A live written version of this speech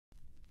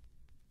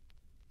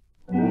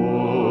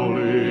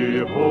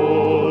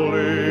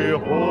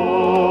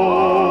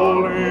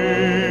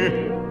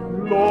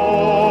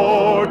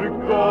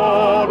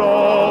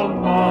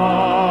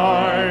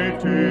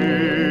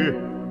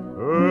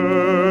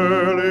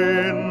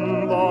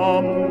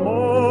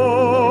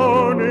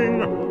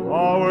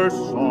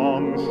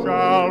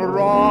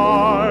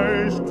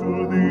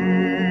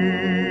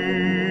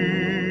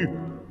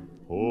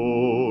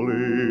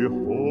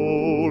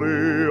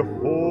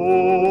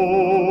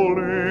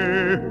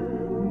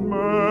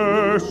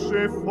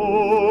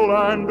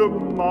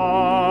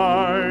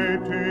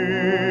mighty,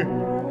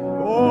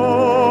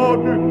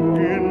 God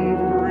in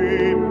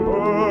three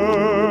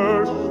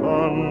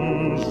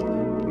persons,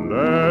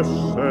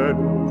 blessed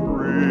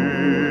Trinity.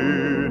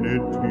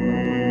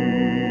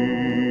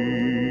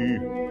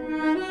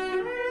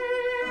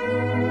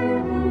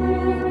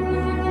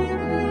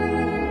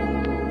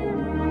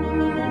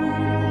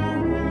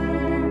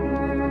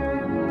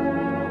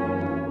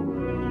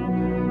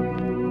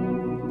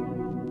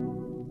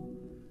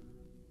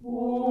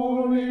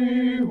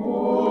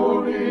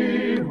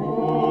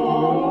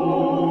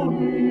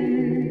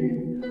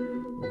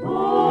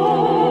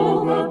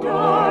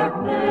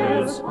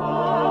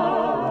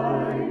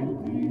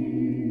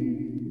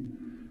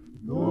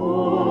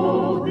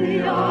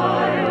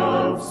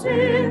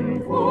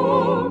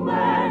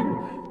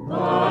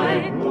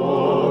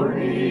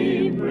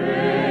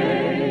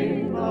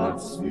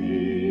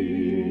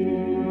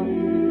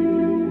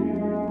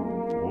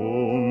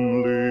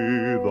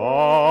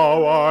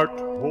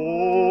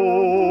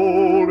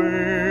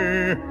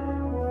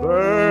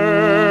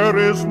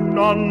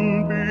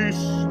 None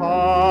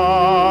beside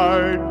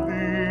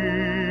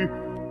thee,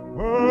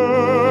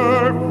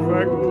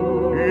 perfect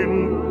in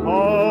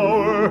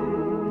power,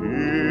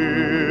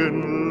 in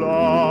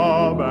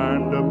love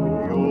and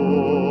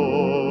purity.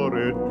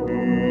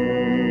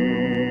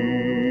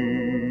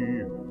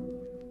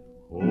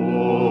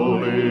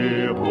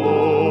 Holy,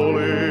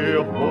 holy,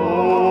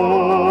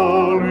 holy,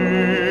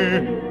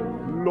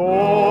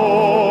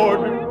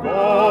 Lord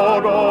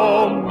God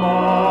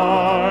Almighty,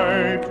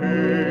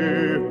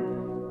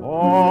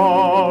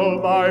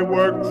 all thy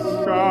works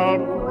shall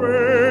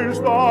praise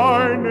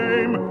thy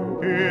name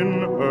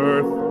in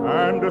earth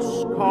and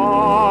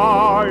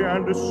sky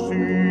and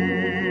sea.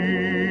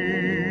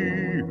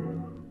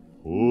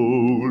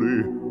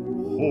 Holy,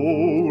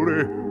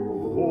 holy,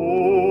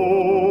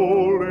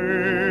 holy,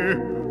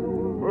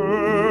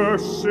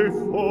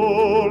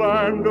 merciful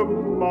and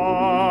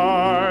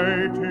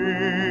mighty,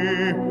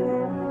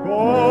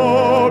 God